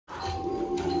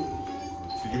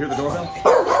You hear the doorbell?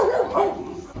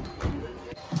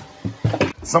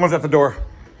 Someone's at the door.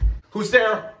 Who's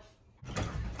there?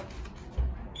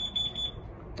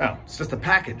 Oh, it's just a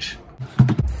package.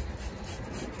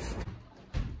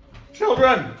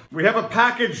 Children, we have a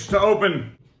package to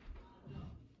open.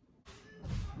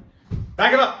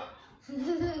 Back it up.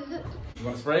 You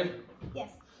want to spray? Yes.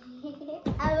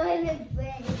 I want to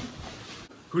spray.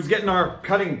 Who's getting our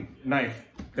cutting knife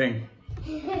thing?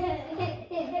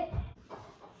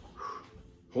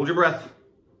 Hold your breath.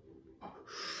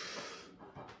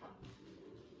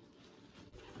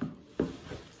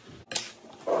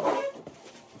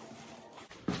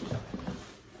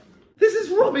 This is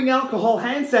rubbing alcohol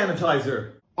hand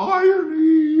sanitizer.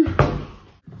 Irony.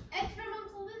 It's from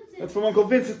Uncle Vincent. That's from Uncle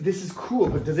Vincent. This is cool,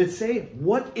 but does it say?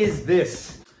 What is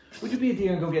this? Would you be a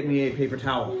dear and go get me a paper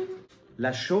towel? La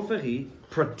Chaufferie,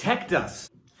 protect us.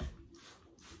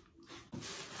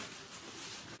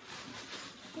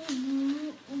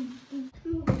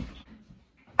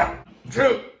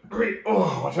 2, 3.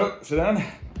 Oh, watch out. Sit down.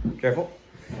 Careful.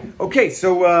 Okay,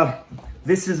 so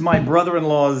this is my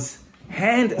brother-in-law's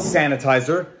hand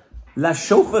sanitizer, La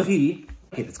Chaufferie.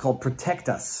 Okay, it's called Protect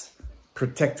Us.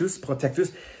 Protectus.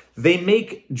 They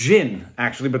make gin,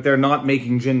 actually, but they're not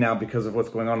making gin now because of what's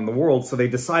going on in the world. So they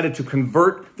decided to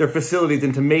convert their facilities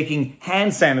into making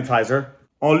hand sanitizer.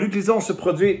 En l'utilisant ce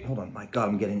produit... Hold on, my God,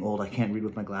 I'm getting old. I can't read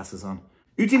with my glasses on.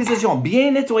 Utilisation.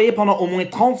 Bien nettoyer pendant au moins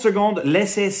 30 secondes.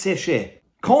 Laisser sécher.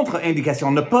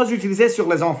 Contre-indication. Ne pas utiliser sur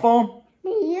les enfants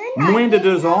moins de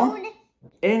 2 ans.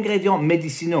 Ingrédients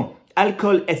médicinaux.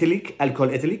 Alcool éthylique,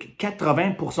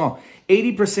 80%.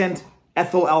 80%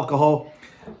 ethyl alcohol.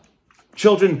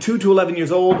 Children 2 to 11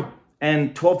 years old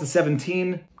and 12 to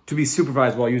 17 to be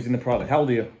supervised while using the product. How old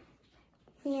are you?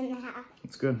 3.5.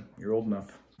 That's good. You're old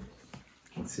enough.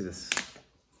 Let's see this.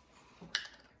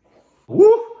 Woo!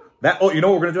 Oh, you know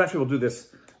what we're going to do? Actually, we'll do this.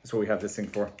 That's what we have this thing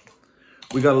for.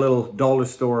 We got a little dollar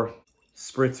store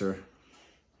spritzer.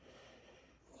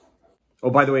 Oh,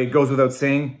 by the way, it goes without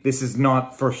saying, this is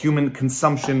not for human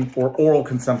consumption or oral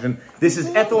consumption. This is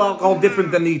ethyl alcohol,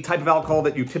 different than the type of alcohol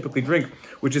that you typically drink,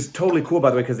 which is totally cool,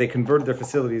 by the way, because they converted their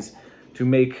facilities to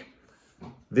make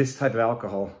this type of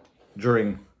alcohol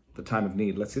during the time of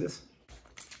need. Let's see this.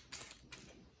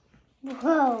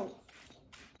 Whoa.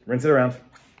 Rinse it around.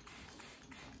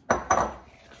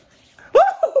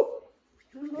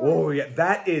 Oh, yeah,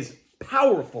 that is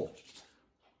powerful.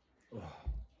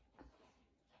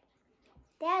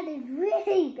 That is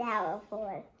really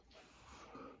powerful.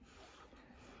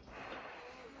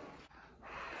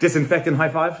 Disinfectant high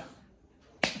five.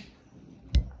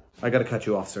 I gotta cut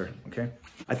you off, sir, okay?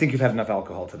 I think you've had enough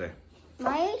alcohol today.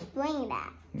 Why are you spraying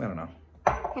that? I don't know.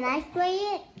 Can I spray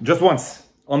it? Just once,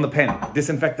 on the pen.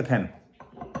 Disinfect the pen.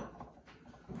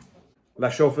 La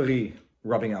Chaufferie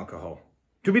rubbing alcohol.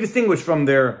 To be distinguished from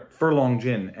their furlong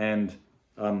gin and,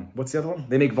 what's the other one?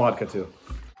 They make vodka too.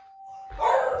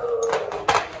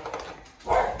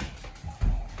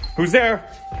 Who's there?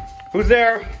 Who's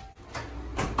there?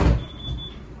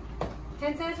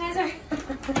 Hand sanitizer.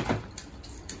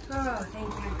 Oh,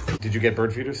 thank you. Did you get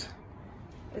bird feeders?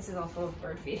 This is all full of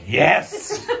bird feed.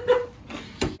 Yes! You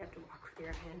have to walk with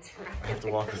your hands around. I have to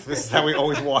walk. This is how we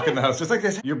always walk in the house, just like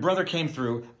this. Your brother came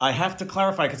through. I have to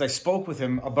clarify because I spoke with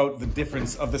him about the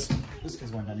difference of this. This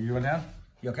is one down. You went down?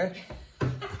 You okay?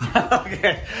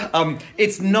 Okay.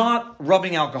 It's not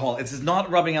rubbing alcohol. It is not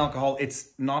rubbing alcohol. It's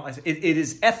not. It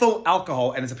is ethyl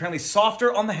alcohol, and it's apparently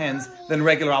softer on the hands than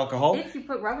regular alcohol. If you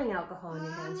put rubbing alcohol in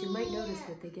your hands, you might notice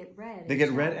that they get red. They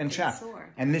get red and chapped. Sore.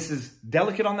 And this is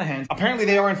delicate on the hands. Apparently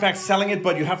they are in fact selling it,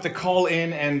 but you have to call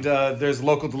in and there's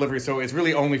local delivery. So it's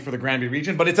really only for the Granby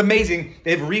region, but it's amazing.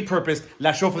 They've repurposed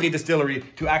La Chaufferie distillery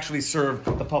to actually serve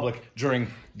the public during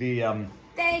the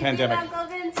pandemic. Thank you, Uncle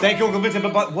Vincent. Thank you, Uncle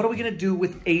Vincent. But what are we going to do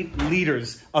with 8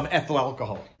 liters of ethyl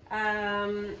alcohol?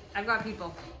 I've got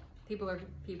people. People are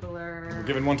We're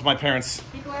giving one to my parents.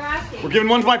 People are asking. We're giving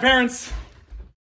one to my parents.